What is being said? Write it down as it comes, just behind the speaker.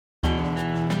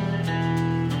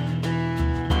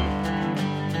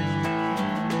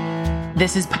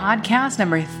This is podcast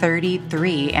number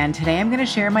 33, and today I'm going to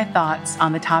share my thoughts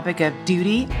on the topic of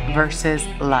duty versus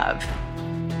love.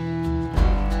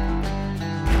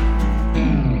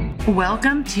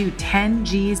 Welcome to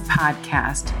 10G's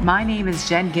podcast. My name is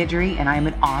Jen Guidry, and I'm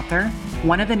an author,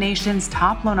 one of the nation's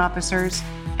top loan officers,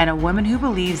 and a woman who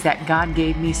believes that God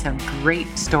gave me some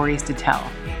great stories to tell.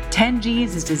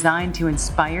 10G's is designed to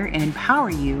inspire and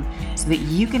empower you so that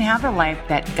you can have the life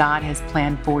that God has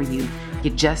planned for you. You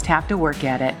just have to work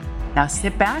at it. Now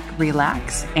sit back,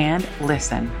 relax, and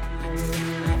listen.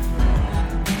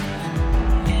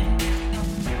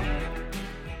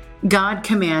 God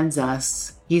commands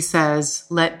us. He says,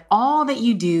 let all that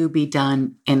you do be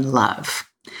done in love.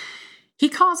 He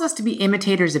calls us to be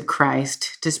imitators of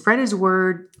Christ, to spread his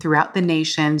word throughout the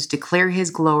nations, declare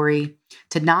his glory,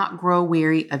 to not grow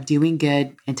weary of doing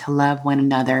good, and to love one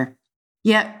another.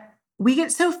 Yet, we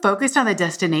get so focused on the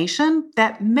destination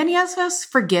that many of us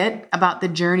forget about the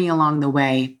journey along the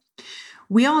way.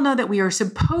 We all know that we are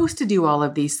supposed to do all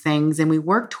of these things and we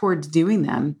work towards doing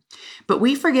them, but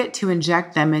we forget to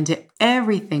inject them into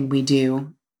everything we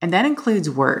do, and that includes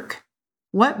work.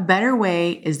 What better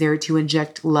way is there to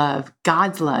inject love,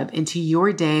 God's love, into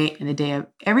your day and the day of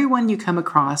everyone you come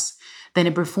across than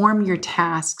to perform your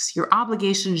tasks, your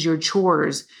obligations, your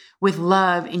chores with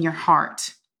love in your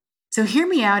heart? So hear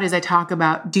me out as I talk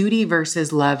about duty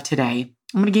versus love today.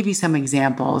 I'm going to give you some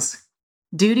examples.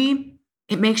 Duty,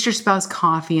 it makes your spouse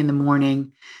coffee in the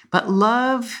morning, but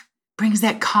love brings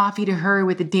that coffee to her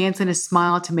with a dance and a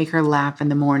smile to make her laugh in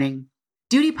the morning.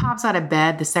 Duty pops out of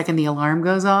bed the second the alarm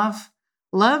goes off.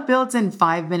 Love builds in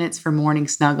 5 minutes for morning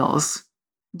snuggles.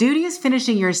 Duty is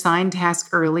finishing your assigned task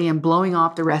early and blowing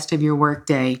off the rest of your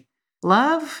workday.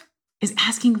 Love is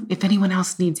asking if anyone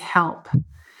else needs help.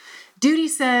 Duty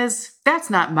says, that's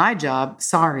not my job,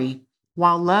 sorry,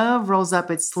 while love rolls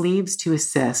up its sleeves to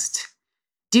assist.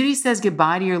 Duty says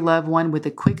goodbye to your loved one with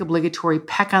a quick obligatory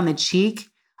peck on the cheek.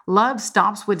 Love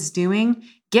stops what it's doing,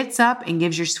 gets up, and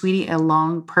gives your sweetie a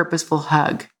long, purposeful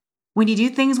hug. When you do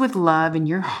things with love in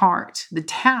your heart, the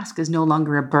task is no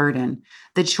longer a burden.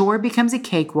 The chore becomes a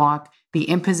cakewalk, the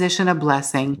imposition a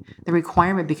blessing, the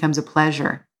requirement becomes a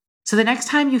pleasure. So the next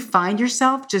time you find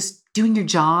yourself just doing your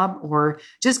job or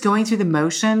just going through the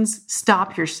motions,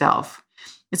 stop yourself.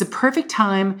 It's a perfect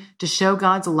time to show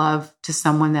God's love to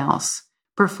someone else.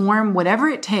 Perform whatever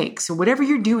it takes, or whatever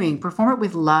you're doing, perform it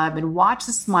with love and watch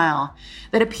the smile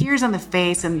that appears on the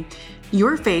face and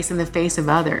your face in the face of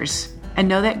others. And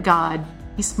know that God,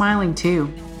 he's smiling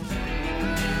too.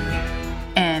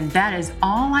 And that is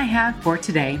all I have for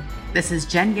today. This is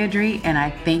Jen Guidry, and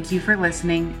I thank you for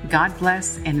listening. God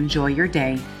bless and enjoy your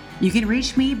day. You can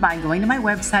reach me by going to my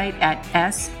website at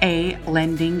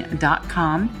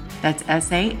salending.com. That's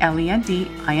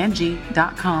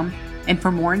salending.com. And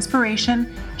for more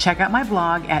inspiration, check out my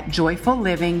blog at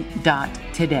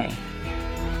joyfulliving.today.